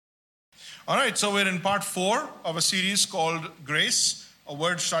All right, so we're in part 4 of a series called Grace, a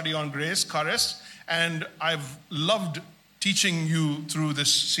word study on grace, charis, and I've loved teaching you through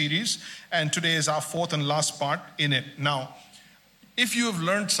this series, and today is our 4th and last part in it. Now, if you have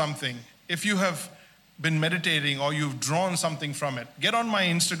learned something, if you have been meditating or you've drawn something from it, get on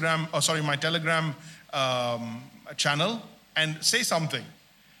my my Telegram channel and say something.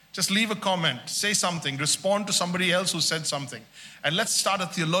 Just leave a comment, say something, respond to somebody else who said something. And let's start a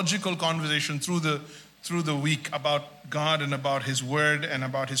theological conversation through the week about God and about His Word and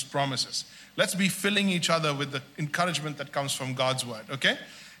about His promises. Let's be filling each other with the encouragement that comes from God's Word, okay?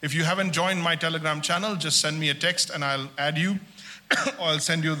 If you haven't joined my Telegram channel, just send me a text and I'll add you, or I'll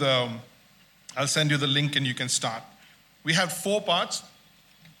send you the link and you can start. We have 4 parts.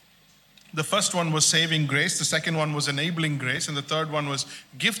 The first one was saving grace, the second one was enabling grace, and the third one was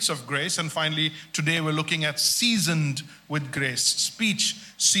gifts of grace, and finally, today we're looking at seasoned with grace, speech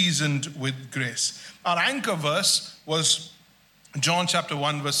seasoned with grace. Our anchor verse was John chapter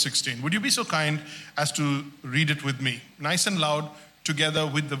 1, verse 16. Would you be so kind as to read it with me, nice and loud, together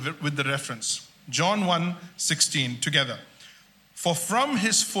with the reference? John 1, 16, together. For from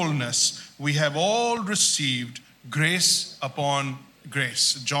His fullness we have all received grace upon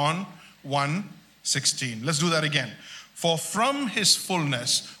grace. John 1:16. Let's do that again. For from His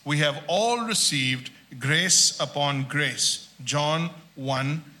fullness we have all received grace upon grace. John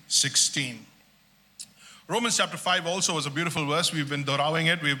 1:16. Romans chapter 5 also was a beautiful verse. We've been dorawing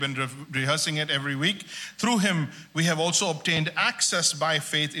it. We've been rehearsing it every week. Through Him we have also obtained access by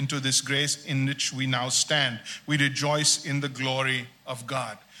faith into this grace in which we now stand. We rejoice in the glory of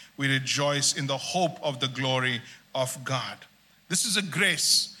God. We rejoice in the hope of the glory of God. This is a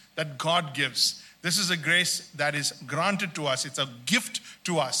grace that God gives. This is a grace that is granted to us. It's a gift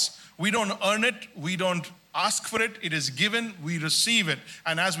to us. We don't earn it. We don't ask for it. It is given. We receive it.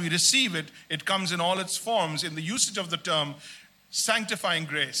 And as we receive it, it comes in all its forms in the usage of the term sanctifying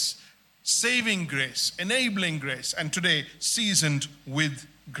grace, saving grace, enabling grace, and today seasoned with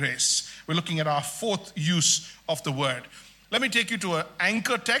grace. We're looking at our 4th use of the word. Let me take you to an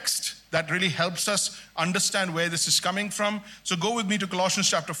anchor text that really helps us understand where this is coming from. So go with me to Colossians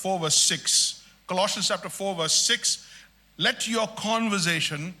chapter 4, verse 6. Colossians chapter 4, verse 6. Let your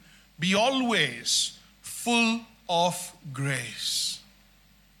conversation be always full of grace,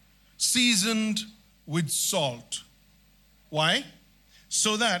 seasoned with salt. Why?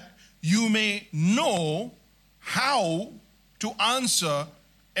 So that you may know how to answer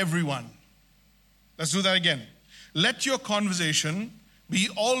everyone. Let's do that again. Let your conversation be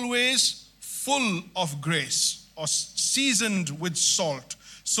always full of grace or seasoned with salt,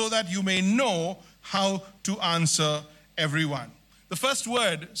 so that you may know how to answer everyone. The first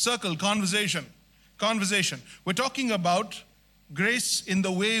word, circle, conversation. Conversation. We're talking about grace in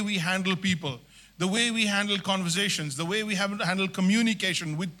the way we handle people, the way we handle conversations, the way we handle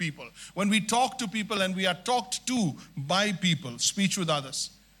communication with people. When we talk to people and we are talked to by people, speech with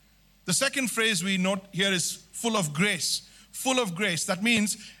others. The second phrase we note here is full of grace. Full of grace. That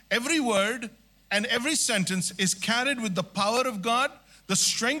means every word and every sentence is carried with the power of God, the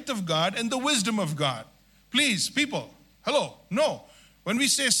strength of God, and the wisdom of God. Please, people, hello, no. When we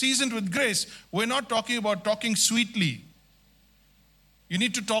say seasoned with grace, we're not talking about talking sweetly. You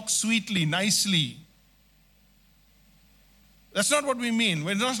need to talk sweetly, nicely. That's not what we mean.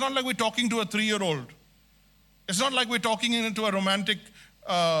 It's not like we're talking to a 3-year-old. It's not like we're talking into a romantic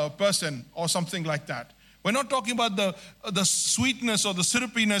person or something like that. We're not talking about the sweetness or the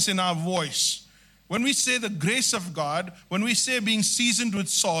syrupiness in our voice. When we say the grace of God, when we say being seasoned with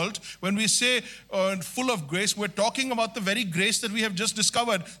salt, when we say full of grace, we're talking about the very grace that we have just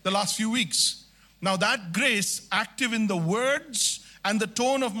discovered the last few weeks. Now that grace, active in the words and the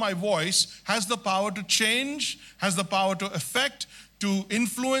tone of my voice, has the power to change, has the power to affect, to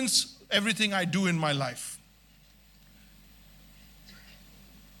influence everything I do in my life.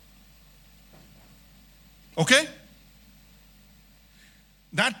 Okay?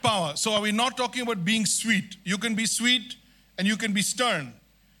 That power. So are we not talking about being sweet? You can be sweet and you can be stern.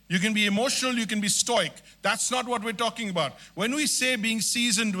 You can be emotional, you can be stoic. That's not what we're talking about. When we say being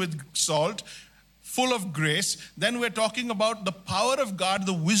seasoned with salt, full of grace, then we're talking about the power of God,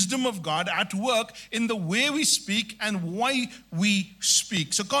 the wisdom of God at work in the way we speak and why we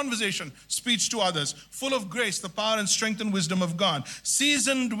speak. So conversation, speech to others, full of grace, the power and strength and wisdom of God.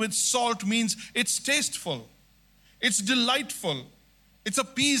 Seasoned with salt means it's tasteful, it's delightful, it's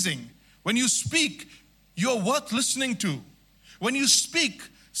appeasing. When you speak, you're worth listening to. When you speak,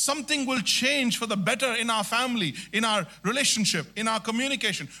 something will change for the better in our family, in our relationship, in our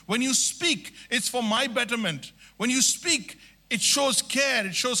communication. When you speak, it's for my betterment. When you speak, it shows care,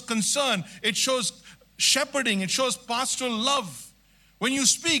 it shows concern, it shows shepherding, it shows pastoral love. When you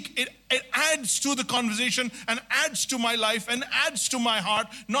speak, it adds to the conversation and adds to my life and adds to my heart,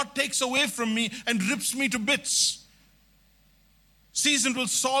 not takes away from me and rips me to bits. Seasoned with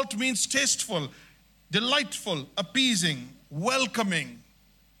salt means tasteful, delightful, appeasing, welcoming.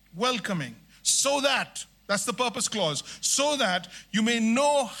 So that, that's the purpose clause, so that you may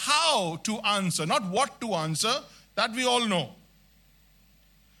know how to answer, not what to answer, that we all know,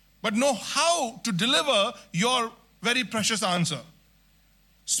 but know how to deliver your very precious answer.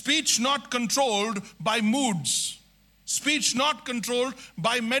 Speech not controlled by moods. Speech not controlled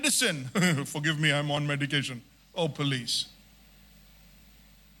by medicine. Forgive me, I'm on medication. Oh, police.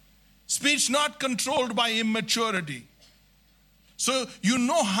 Speech not controlled by immaturity. So you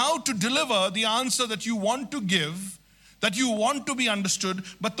know how to deliver the answer that you want to give, that you want to be understood,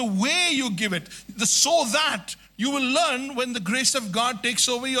 but the way you give it, so that you will learn when the grace of God takes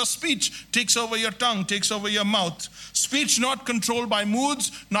over your speech, takes over your tongue, takes over your mouth. Speech not controlled by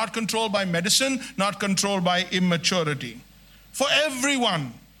moods, not controlled by medicine, not controlled by immaturity. For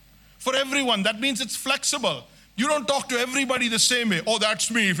everyone, that means it's flexible. You don't talk to everybody the same way. Oh,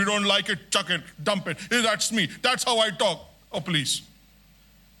 that's me. If you don't like it, chuck it, dump it. That's me. That's how I talk. Oh, please.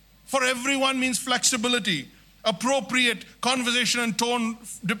 For everyone means flexibility. Appropriate conversation and tone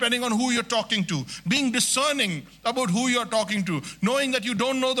depending on who you're talking to. Being discerning about who you're talking to. Knowing that you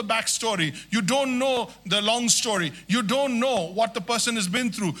don't know the backstory. You don't know the long story. You don't know what the person has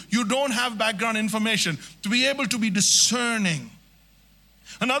been through. You don't have background information. To be able to be discerning.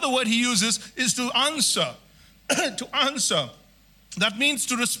 Another word he uses is to answer. To answer. That means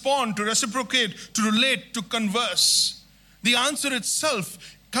to respond, to reciprocate, to relate, to converse. The answer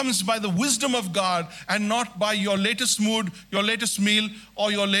itself comes by the wisdom of God and not by your latest mood, your latest meal,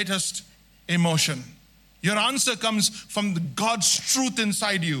 or your latest emotion. Your answer comes from God's truth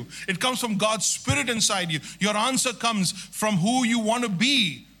inside you. It comes from God's Spirit inside you. Your answer comes from who you want to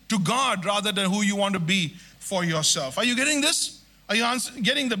be to God rather than who you want to be for yourself. Are you getting this? Are you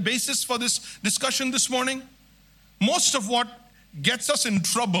getting the basis for this discussion this morning? Most of what gets us in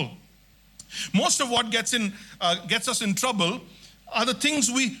trouble, gets us in trouble are the things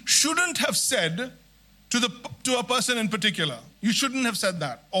we shouldn't have said to a person in particular. You shouldn't have said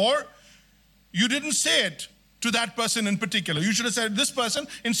that. Or you didn't say it to that person in particular. You should have said this person,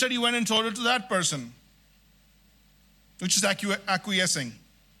 instead you went and told it to that person, which is acquiescing.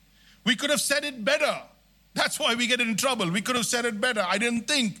 We could have said it better. That's why we get in trouble. We could have said it better. I didn't.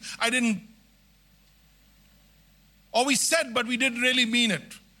 Or we said, but we didn't really mean it.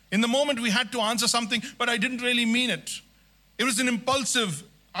 In the moment we had to answer something, but I didn't really mean it. It was an impulsive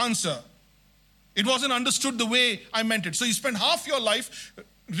answer. It wasn't understood the way I meant it. So you spend half your life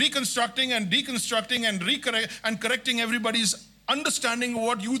reconstructing and deconstructing and correcting everybody's understanding of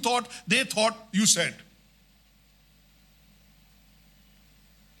what you thought they thought you said.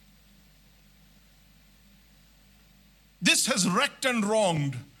 This has wrecked and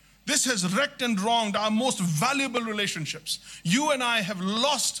wronged. This has wrecked and wronged our most valuable relationships. You and I have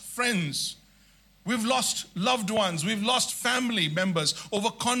lost friends. We've lost loved ones. We've lost family members over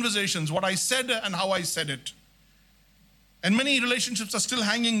conversations, what I said and how I said it. And many relationships are still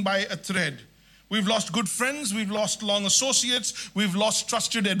hanging by a thread. We've lost good friends. We've lost long associates. We've lost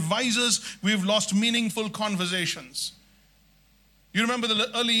trusted advisors. We've lost meaningful conversations. You remember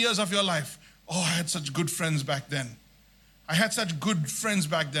the early years of your life. Oh, I had such good friends back then. I had such good friends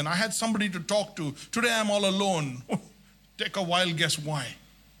back then. I had somebody to talk to. Today I'm all alone. Take a wild guess why.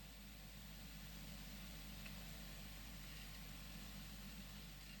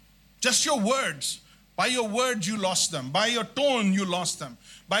 Just your words. By your words, you lost them. By your tone, you lost them.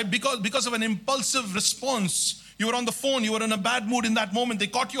 Because of an impulsive response. You were on the phone. You were in a bad mood in that moment. They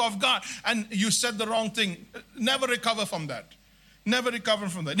caught you off guard. And you said the wrong thing. Never recover from that. Never recover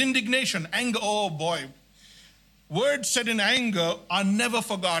from that. Indignation, anger. Oh boy. Words said in anger are never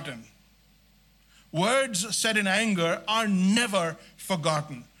forgotten. Words said in anger are never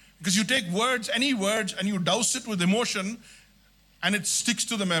forgotten. Because you take words, any words, and you douse it with emotion, and it sticks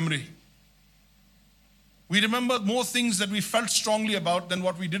to the memory. We remember more things that we felt strongly about than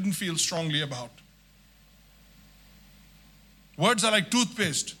what we didn't feel strongly about. Words are like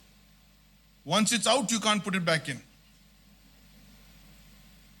toothpaste. Once it's out, you can't put it back in.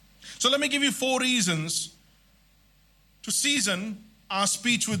 So let me give you 4 reasons to season our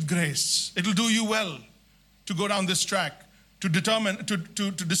speech with grace. It'll do you well to go down this track, to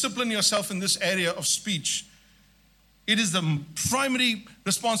discipline yourself in this area of speech. It is the primary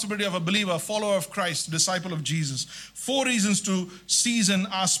responsibility of a believer, a follower of Christ, a disciple of Jesus. 4 reasons to season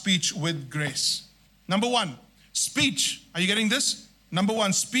our speech with grace. Number 1, Speech, are you getting this? Number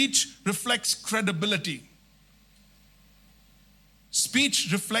one, speech reflects credibility. Speech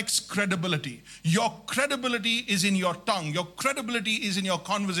reflects credibility. Your credibility is in your tongue. Your credibility is in your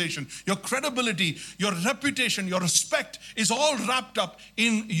conversation. Your credibility, your reputation, your respect is all wrapped up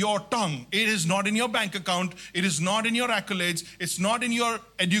in your tongue. It is not in your bank account. It is not in your accolades. It's not in your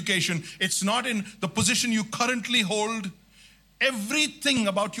education. It's not in the position you currently hold. Everything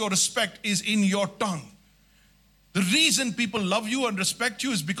about your respect is in your tongue. The reason people love you and respect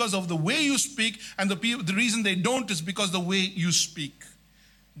you is because of the way you speak, and the reason they don't is because the way you speak.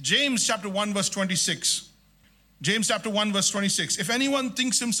 James chapter 1 verse 26. James chapter 1 verse 26. If anyone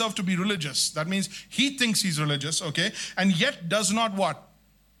thinks himself to be religious, that means he thinks he's religious, okay, and yet does not what?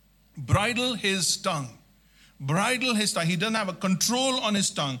 Bridle his tongue. Bridle his tongue. He doesn't have a control on his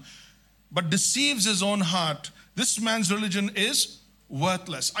tongue, but deceives his own heart. This man's religion is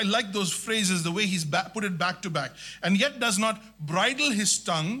worthless. I like those phrases, the way he's put it back to back. And yet does not bridle his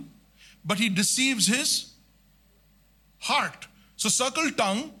tongue, but he deceives his heart. So circle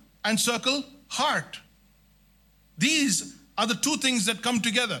tongue and circle heart. These are the two things that come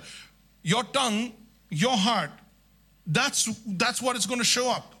together. Your tongue, your heart. That's what is going to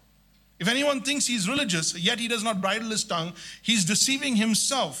show up. If anyone thinks he's religious, yet he does not bridle his tongue, he's deceiving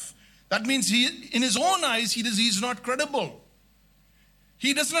himself. That means in his own eyes, he's not credible.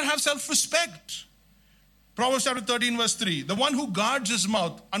 He does not have self-respect. Proverbs chapter 13 verse 3. The one who guards his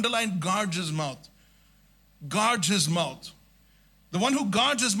mouth, underline guards his mouth. Guards his mouth. The one who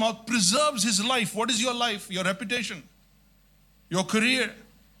guards his mouth preserves his life. What is your life? Your reputation. Your career.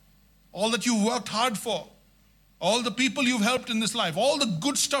 All that you worked hard for. All the people you've helped in this life. All the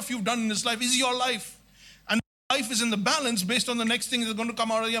good stuff you've done in this life is your life. And life is in the balance based on the next thing that's going to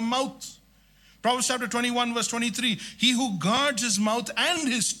come out of your mouth. Proverbs chapter 21 verse 23. He who guards his mouth and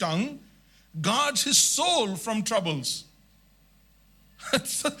his tongue guards his soul from troubles.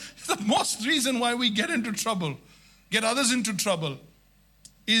 That's the most reason why we get into trouble, get others into trouble,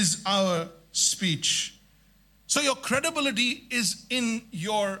 is our speech. So your credibility is in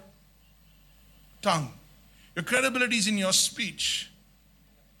your tongue. Your credibility is in your speech.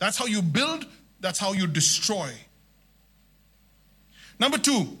 That's how you build, that's how you destroy. Number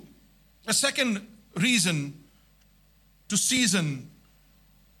two, a second reason to season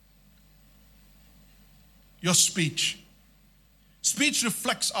your speech. Speech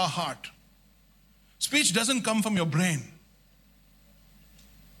reflects our heart. Speech doesn't come from your brain.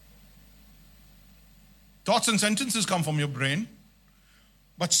 Thoughts and sentences come from your brain.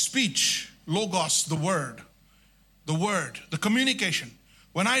 But speech, logos, the word, the communication.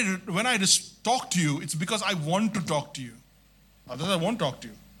 When I just talk to you, it's because I want to talk to you. Otherwise, I won't talk to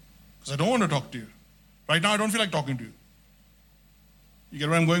you. Because I don't want to talk to you. Right now, I don't feel like talking to you. You get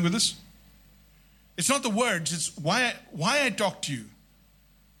where I'm going with this? It's not the words, it's why I talk to you.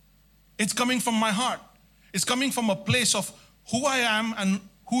 It's coming from my heart. It's coming from a place of who I am and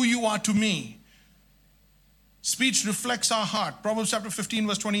who you are to me. Speech reflects our heart. Proverbs chapter 15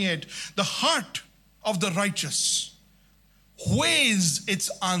 verse 28. The heart of the righteous weighs its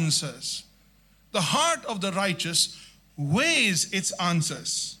answers. The heart of the righteous weighs its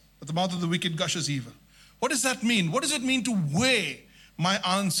answers, but the mouth of the wicked gushes evil. What does that mean? What does it mean to weigh my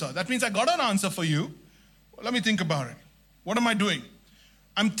answer? That means I got an answer for you. Let me think about it. What am I doing?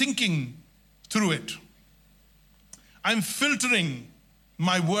 I'm thinking through it. I'm filtering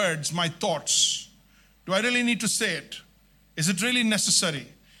my words, my thoughts. Do I really need to say it? Is it really necessary?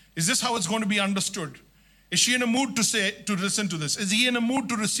 Is this how it's going to be understood? Is she in a mood to listen to this? Is he in a mood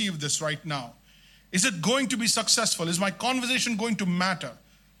to receive this right now? Is it going to be successful? Is my conversation going to matter?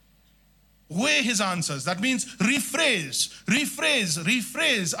 Weigh his answers. That means rephrase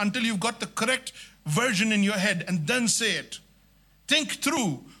until you've got the correct version in your head, and then say it. Think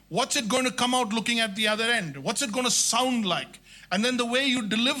through, what's it going to come out looking at the other end? What's it going to sound like? And then the way you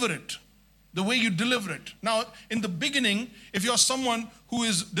deliver it. Now, in the beginning, if you're someone who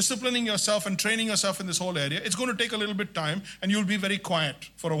is disciplining yourself and training yourself in this whole area, it's going to take a little bit of time, and you'll be very quiet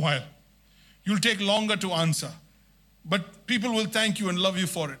for a while. You'll take longer to answer. But people will thank you and love you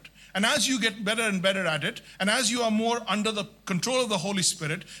for it. And as you get better and better at it, and as you are more under the control of the Holy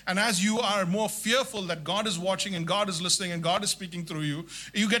Spirit, and as you are more fearful that God is watching and God is listening and God is speaking through you,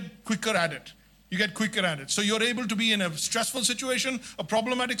 you get quicker at it. So you're able to be in a stressful situation, a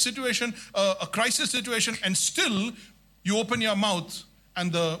problematic situation, a crisis situation, and still you open your mouth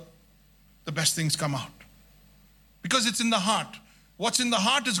and the best things come out. Because it's in the heart. What's in the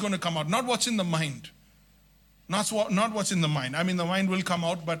heart is going to come out, not what's in the mind. Not what's in the mind. I mean, the mind will come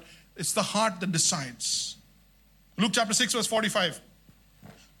out, but it's the heart that decides. Luke chapter 6 verse 45.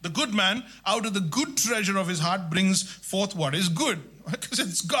 The good man, out of the good treasure of his heart, brings forth what is good. Because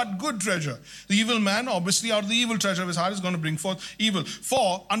it's got good treasure. The evil man, obviously, out of the evil treasure of his heart is going to bring forth evil.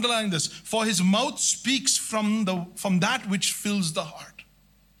 For, underline this, for his mouth speaks from that which fills the heart.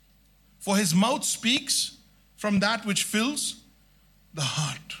 For his mouth speaks from that which fills the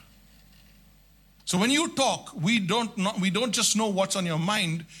heart. So when you talk, we don't just know what's on your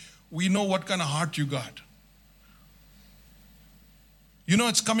mind, we know what kind of heart you got. You know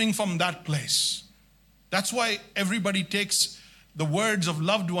it's coming from that place. That's why everybody takes the words of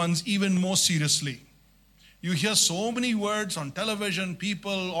loved ones even more seriously. You hear so many words on television,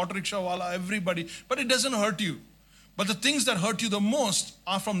 people, auto rickshaw wala, everybody, but it doesn't hurt you. But the things that hurt you the most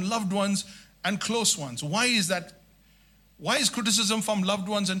are from loved ones and close ones. Why is that? Why is criticism from loved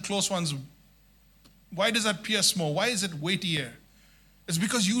ones and close ones, why does that pierce more? Why is it weightier? It's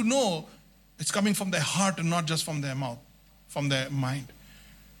because you know it's coming from their heart and not just from their mouth, from their mind.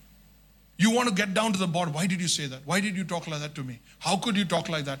 You want to get down to the bottom. Why did you say that? Why did you talk like that to me? How could you talk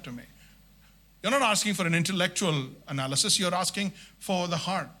like that to me? You're not asking for an intellectual analysis. You're asking for the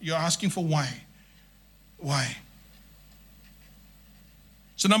heart. You're asking for why. Why?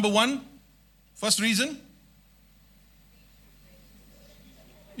 So number one, first reason,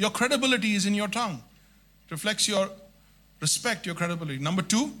 your credibility is in your tongue. It reflects your respect, your credibility. Number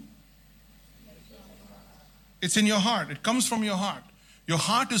two, it's in your heart. It comes from your heart. Your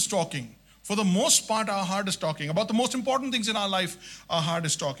heart is talking. For the most part, our heart is talking. About the most important things in our life, our heart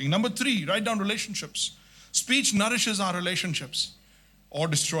is talking. Number three, write down relationships. Speech nourishes our relationships or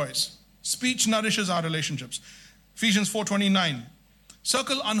destroys. Speech nourishes our relationships. Ephesians 4:29.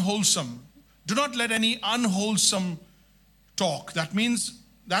 Circle unwholesome. Do not let any unwholesome talk. That means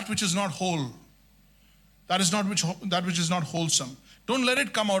that which is not whole. That which is not wholesome. Don't let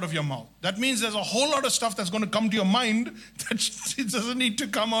it come out of your mouth. That means there's a whole lot of stuff that's going to come to your mind that it doesn't need to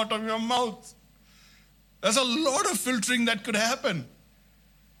come out of your mouth. There's a lot of filtering that could happen.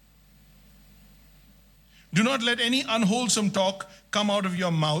 Do not let any unwholesome talk come out of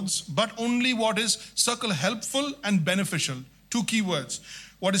your mouths, but only what is, circle, helpful and beneficial. Two key words.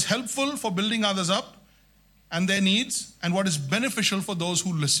 What is helpful for building others up and their needs, and what is beneficial for those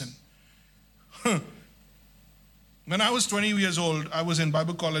who listen. When I was 20 years old, I was in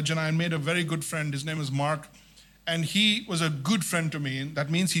Bible college and I made a very good friend. His name is Mark. And he was a good friend to me. That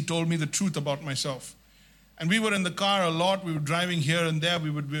means he told me the truth about myself. And we were in the car a lot. We were driving here and there.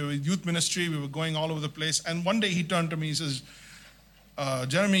 We were with youth ministry. We were going all over the place. And one day he turned to me. He says,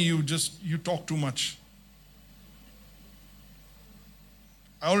 Jeremy, you talk too much.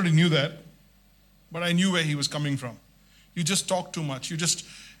 I already knew that, but I knew where he was coming from. You just talk too much.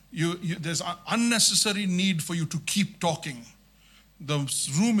 There's an unnecessary need for you to keep talking. The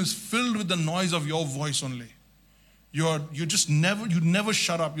room is filled with the noise of your voice only. You never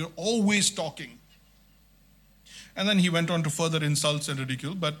shut up. You're always talking. And then he went on to further insults and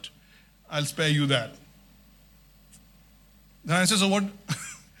ridicule, but I'll spare you that. Then I said, so what?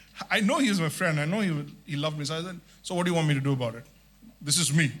 I know he was my friend. I know he loved me. So I said, so what do you want me to do about it? This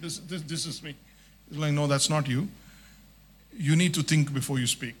is me. This is me. He's like, no, that's not you. You need to think before you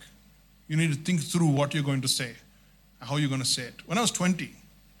speak. You need to think through what you're going to say, how you're going to say it. When I was 20,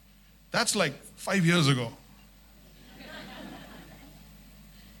 that's like 5 years ago.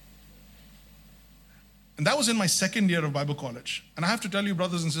 And that was in my second year of Bible college. And I have to tell you,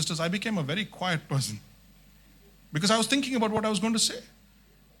 brothers and sisters, I became a very quiet person because I was thinking about what I was going to say.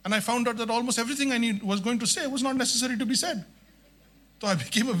 And I found out that almost everything I was going to say was not necessary to be said. So I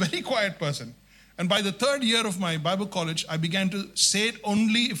became a very quiet person. And by the third year of my Bible college, I began to say it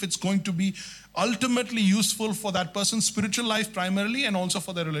only if it's going to be ultimately useful for that person's spiritual life primarily and also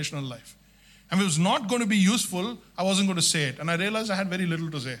for their relational life. And if it was not going to be useful, I wasn't going to say it. And I realized I had very little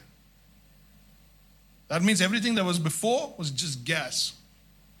to say. That means everything that was before was just gas.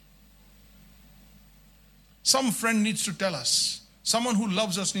 Some friend needs to tell us. Someone who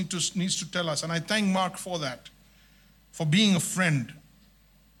loves us needs to tell us. And I thank Mark for that, for being a friend,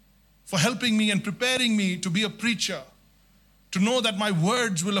 for helping me and preparing me to be a preacher, to know that my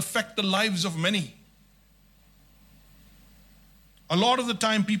words will affect the lives of many. A lot of the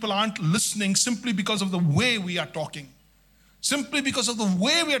time, people aren't listening simply because of the way we are talking. Simply because of the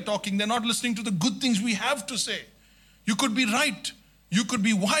way we are talking, they're not listening to the good things we have to say. You could be right. You could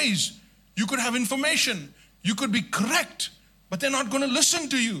be wise. You could have information. You could be correct. But they're not going to listen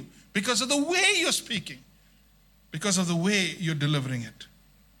to you because of the way you're speaking, because of the way you're delivering it.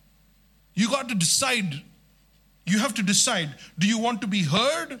 You got to decide. You have to decide, do you want to be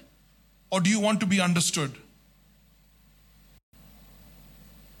heard or do you want to be understood?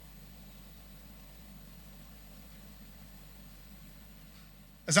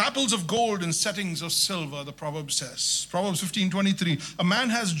 As apples of gold in settings of silver, the proverb says. Proverbs 15:23, a man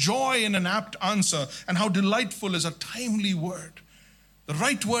has joy in an apt answer, and how delightful is a timely word. The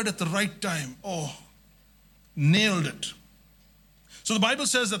right word at the right time. Oh, nailed it. So the Bible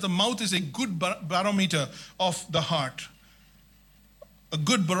says that the mouth is a good barometer of the heart. A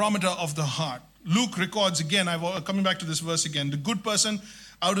good barometer of the heart. Luke records again, coming back to this verse again, the good person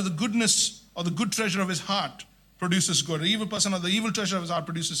out of the goodness or the good treasure of his heart produces good. The evil person out of the evil treasure of his heart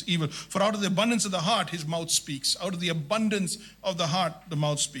produces evil. For out of the abundance of the heart, his mouth speaks. Out of the abundance of the heart, the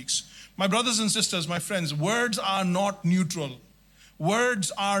mouth speaks. My brothers and sisters, my friends, words are not neutral.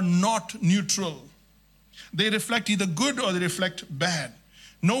 Words are not neutral. They reflect either good or they reflect bad.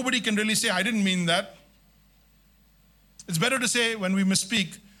 Nobody can really say, I didn't mean that. It's better to say when we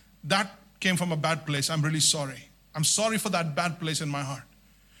misspeak, that came from a bad place. I'm really sorry. I'm sorry for that bad place in my heart.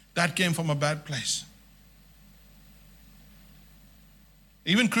 That came from a bad place.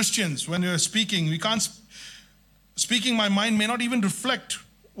 Even Christians, when you're speaking, speaking my mind may not even reflect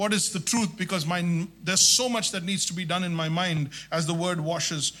what is the truth, because there's so much that needs to be done in my mind as the word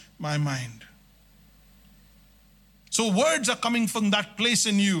washes my mind. So words are coming from that place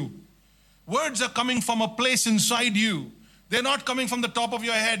in you. Words are coming from a place inside you. They're not coming from the top of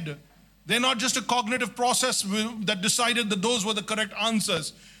your head. They're not just a cognitive process that decided that those were the correct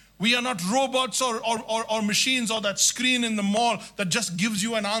answers. We are not robots or machines or that screen in the mall that just gives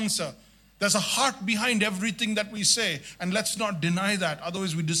you an answer. There's a heart behind everything that we say, and let's not deny that,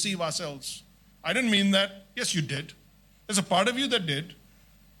 otherwise we deceive ourselves. I didn't mean that. Yes, you did. There's a part of you that did.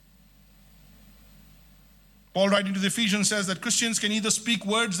 Paul, writing to the Ephesians, says that Christians can either speak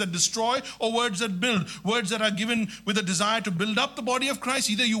words that destroy or words that build, words that are given with a desire to build up the body of Christ.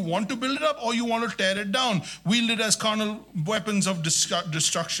 Either you want to build it up or you want to tear it down, wield it as carnal weapons of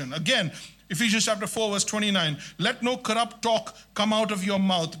destruction. Again, Ephesians chapter 4, verse 29, let no corrupt talk come out of your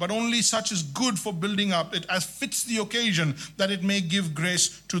mouth, but only such is good for building up, it as fits the occasion, that it may give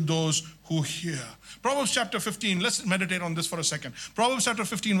grace to those who hear. Proverbs chapter 15, let's meditate on this for a second. Proverbs chapter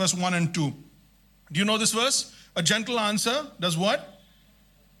 15, verse 1 and 2. Do you know this verse? A gentle answer does what?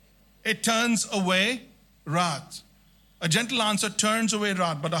 It turns away wrath. A gentle answer turns away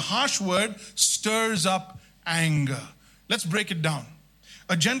wrath, but a harsh word stirs up anger. Let's break it down.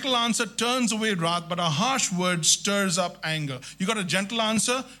 A gentle answer turns away wrath, but a harsh word stirs up anger. You got a gentle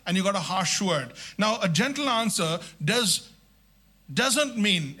answer and you got a harsh word. Now, a gentle answer does not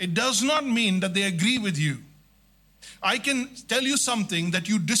mean that they agree with you. I can tell you something that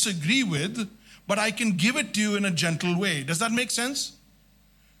you disagree with, but I can give it to you in a gentle way. Does that make sense?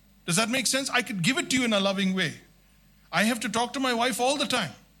 Does that make sense? I could give it to you in a loving way. I have to talk to my wife all the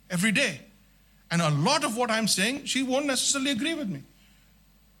time, every day. And a lot of what I'm saying, she won't necessarily agree with me.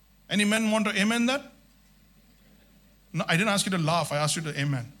 Any men want to amen that? No, I didn't ask you to laugh. I asked you to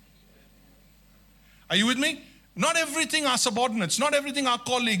amen. Are you with me? Not everything our subordinates, not everything our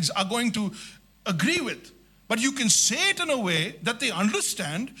colleagues are going to agree with. But you can say it in a way that they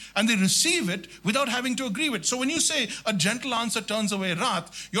understand and they receive it without having to agree with it. So when you say a gentle answer turns away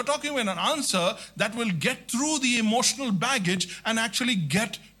wrath, you're talking about an answer that will get through the emotional baggage and actually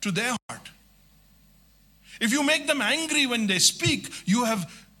get to their heart. If you make them angry when they speak, you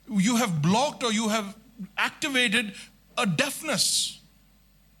have blocked or you have activated a deafness.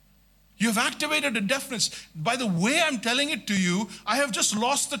 You have activated a deafness. By the way I'm telling it to you, I have just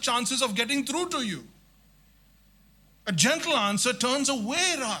lost the chances of getting through to you. A gentle answer turns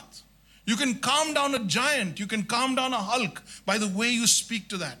away wrath. You can calm down a giant, you can calm down a Hulk by the way you speak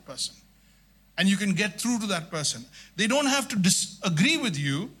to that person. And you can get through to that person. They don't have to disagree with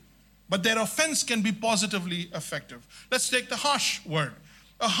you, but their offense can be positively effective. Let's take the harsh word.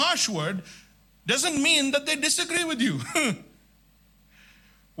 A harsh word doesn't mean that they disagree with you.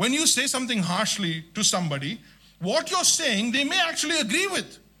 When you say something harshly to somebody, what you're saying they may actually agree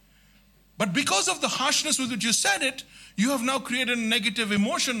with. But because of the harshness with which you said it, you have now created a negative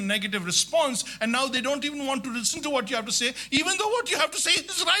emotion, negative response, and now they don't even want to listen to what you have to say, even though what you have to say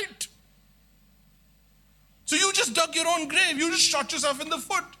is right. So you just dug your own grave. You just shot yourself in the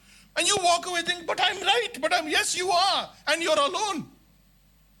foot. And you walk away thinking, but I'm right. Yes, you are. And you're alone.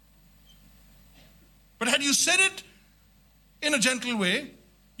 But had you said it in a gentle way,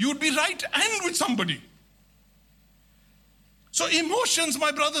 you would be right and with somebody. So emotions,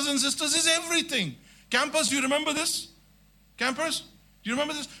 my brothers and sisters, is everything. Campers, do you remember this? Campers, do you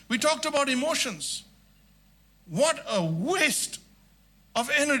remember this? We talked about emotions. What a waste of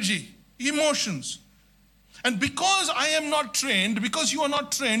energy, emotions. And because I am not trained, because you are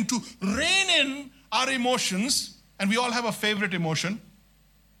not trained to rein in our emotions, and we all have a favorite emotion.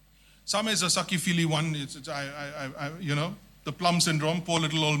 Some is a sucky feely one, the plum syndrome, poor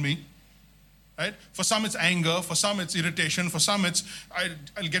little old me. Right? For some it's anger, for some it's irritation, for some it's,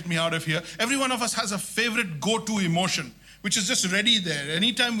 I'll get me out of here. Every one of us has a favorite go-to emotion, which is just ready there.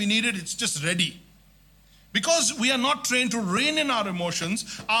 Anytime we need it, it's just ready. Because we are not trained to rein in our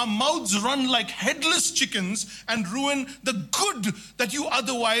emotions, our mouths run like headless chickens and ruin the good that you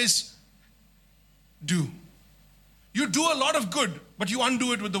otherwise do. You do a lot of good, but you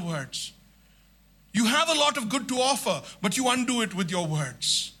undo it with the words. You have a lot of good to offer, but you undo it with your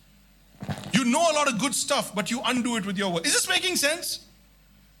words. You know a lot of good stuff, but you undo it with your words. Is this making sense?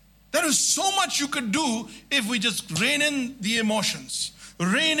 There is so much you could do if we just rein in the emotions.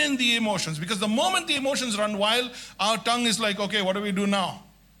 Rein in the emotions. Because the moment the emotions run wild, our tongue is like, okay, what do we do now?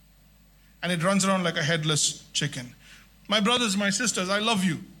 And it runs around like a headless chicken. My brothers, my sisters, I love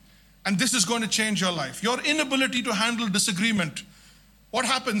you. And this is going to change your life. Your inability to handle disagreement. What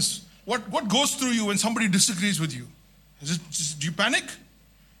happens? What goes through you when somebody disagrees with you? Do you panic?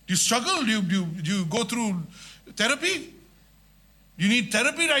 Do you struggle? Do you go through therapy? You need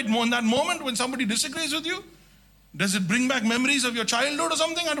therapy right in that moment when somebody disagrees with you? Does it bring back memories of your childhood or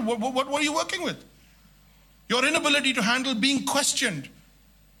something? What are you working with? Your inability to handle being questioned.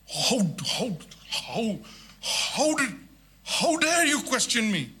 How dare you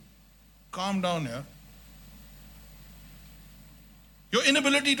question me? Calm down here. Your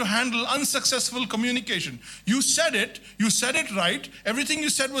inability to handle unsuccessful communication. You said it right, everything you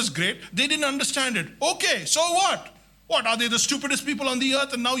said was great, they didn't understand it. Okay, so what? What, are they the stupidest people on the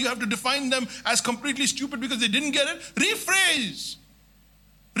earth and now you have to define them as completely stupid because they didn't get it? Rephrase.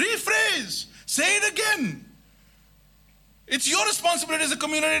 Say it again. It's your responsibility as a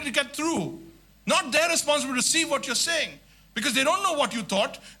community to get through. Not their responsibility to see what you're saying. Because they don't know what you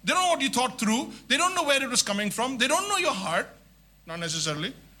thought. They don't know what you thought through. They don't know where it was coming from. They don't know your heart. Not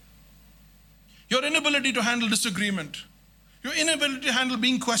necessarily. Your inability to handle disagreement. Your inability to handle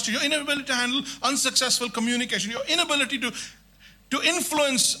being questioned. Your inability to handle unsuccessful communication. Your inability to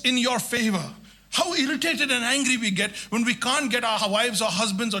influence in your favor. How irritated and angry we get when we can't get our wives or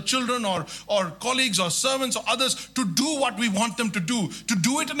husbands or children or colleagues or servants or others to do what we want them to do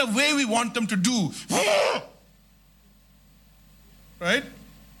it in a way we want them to do. Right?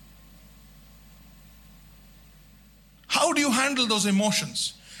 How do you handle those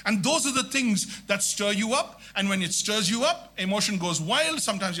emotions? And those are the things that stir you up. And when it stirs you up, emotion goes wild.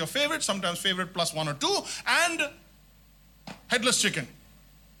 Sometimes your favorite, sometimes favorite plus one or two. And headless chicken.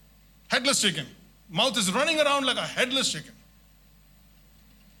 Headless chicken. Mouth is running around like a headless chicken.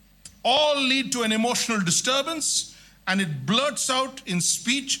 All lead to an emotional disturbance, and it blurts out in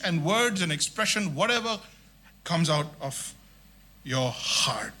speech and words and expression, whatever comes out of your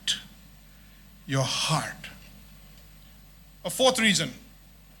heart. Your heart. A fourth reason.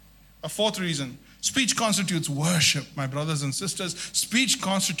 Speech constitutes worship, my brothers and sisters. Speech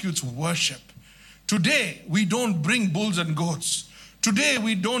constitutes worship. Today, we don't bring bulls and goats. Today,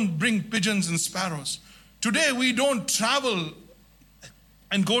 we don't bring pigeons and sparrows. Today, we don't travel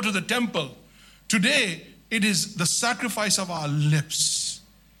and go to the temple. Today, it is the sacrifice of our lips.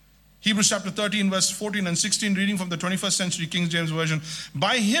 Hebrews chapter 13, verse 14 and 16, reading from the 21st century King James Version.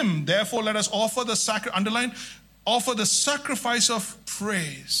 By him, therefore, let us offer the sacrifice of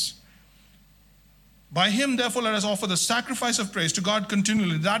praise. By him, therefore, let us offer the sacrifice of praise to God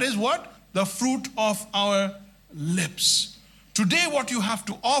continually. That is what? The fruit of our lips. Today, what you have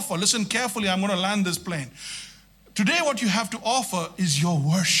to offer, listen carefully, I'm going to land this plane. Today, what you have to offer is your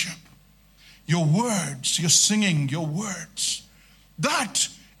worship, your words, your singing, your words. That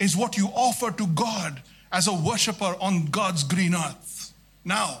is what you offer to God as a worshiper on God's green earth.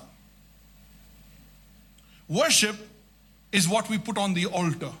 Now, worship is what we put on the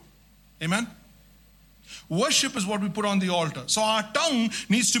altar. Amen? Worship is what we put on the altar. So our tongue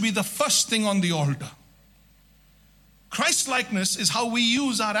needs to be the first thing on the altar. Christ-likeness is how we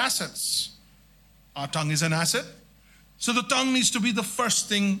use our assets. Our tongue is an asset. So the tongue needs to be the first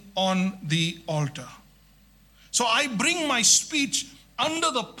thing on the altar. So I bring my speech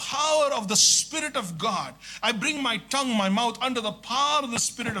under the power of the Spirit of God. I bring my tongue, my mouth under the power of the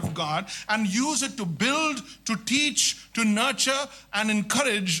Spirit of God and use it to build, to teach, to nurture, and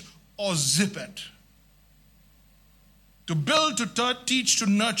encourage, or zip it. To build, to teach, to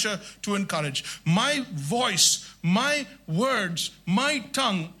nurture, to encourage. My voice, my words, my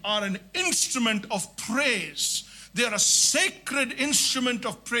tongue are an instrument of praise. They are a sacred instrument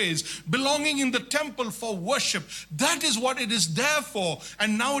of praise, belonging in the temple for worship. That is what it is there for.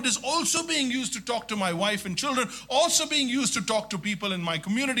 And now it is also being used to talk to my wife and children, also being used to talk to people in my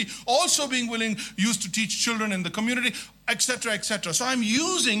community, also being used to teach children in the community, etc., etc. So I'm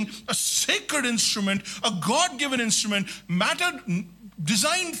using a sacred instrument, a God-given instrument,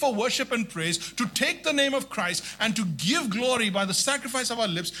 designed for worship and praise, to take the name of Christ and to give glory by the sacrifice of our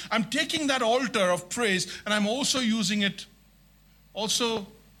lips. I'm taking that altar of praise and I'm also using it,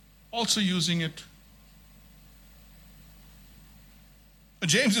 using it.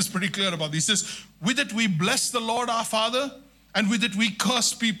 James is pretty clear about this. He says, with it we bless the Lord our Father, and with it we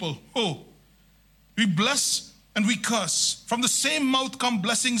curse people. Oh, we bless and we curse. From the same mouth come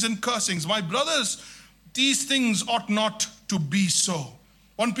blessings and cursings. My brothers, these things ought not to be so.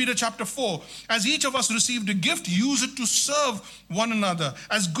 1 Peter chapter 4, as each of us received a gift, use it to serve one another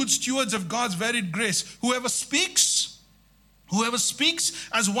as good stewards of God's varied grace. Whoever speaks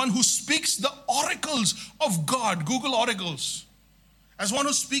as one who speaks the oracles of God. Google oracles. As one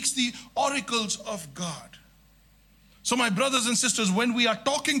who speaks the oracles of God. So my brothers and sisters, when we are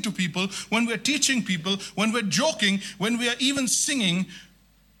talking to people, when we're teaching people, when we're joking, when we are even singing,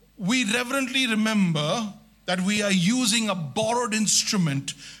 we reverently remember that we are using a borrowed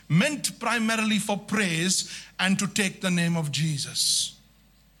instrument meant primarily for praise and to take the name of Jesus.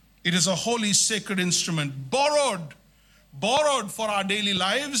 It is a holy, sacred instrument, borrowed for our daily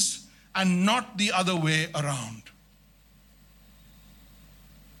lives and not the other way around.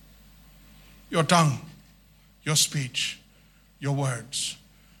 Your tongue, your speech, your words,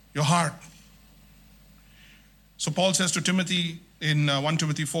 your heart. So Paul says to Timothy in 1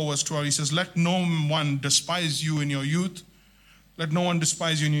 Timothy 4 verse 12, he says, let no one despise you in your youth. Let no one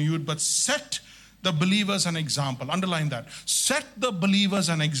despise you in your youth, but set the believers an example. Underline that. Set the believers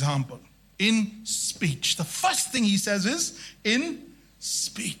an example in speech. The first thing he says is in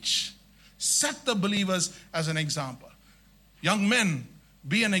speech. Set the believers as an example. Young men,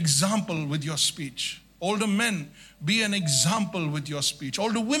 be an example with your speech. Older men, be an example with your speech.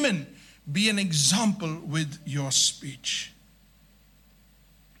 Older women, be an example with your speech.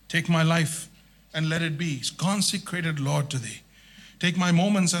 Take my life and let it be consecrated, Lord, to thee. Take my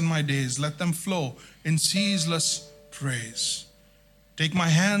moments and my days, let them flow in ceaseless praise. Take my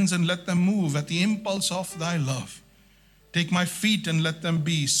hands and let them move at the impulse of thy love. Take my feet and let them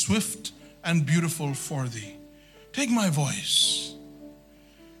be swift and beautiful for thee. Take my voice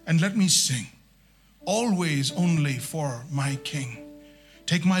and let me sing, always only for my King.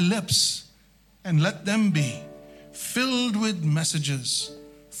 Take my lips and let them be filled with messages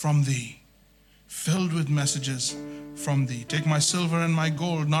from thee. Filled with messages from thee. Take my silver and my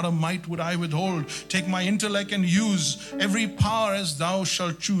gold, not a mite would I withhold. Take my intellect and use every power as thou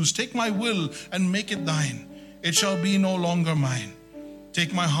shalt choose. Take my will and make it thine. It shall be no longer mine.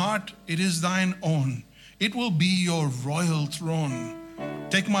 Take my heart, it is thine own. It will be your royal throne.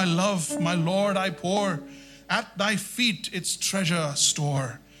 Take my love, my Lord, I pour at thy feet its treasure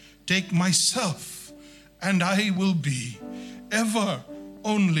store. Take myself, and I will be ever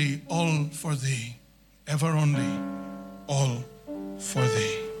only all for thee. Ever only all for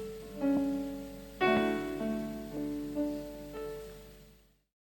thee.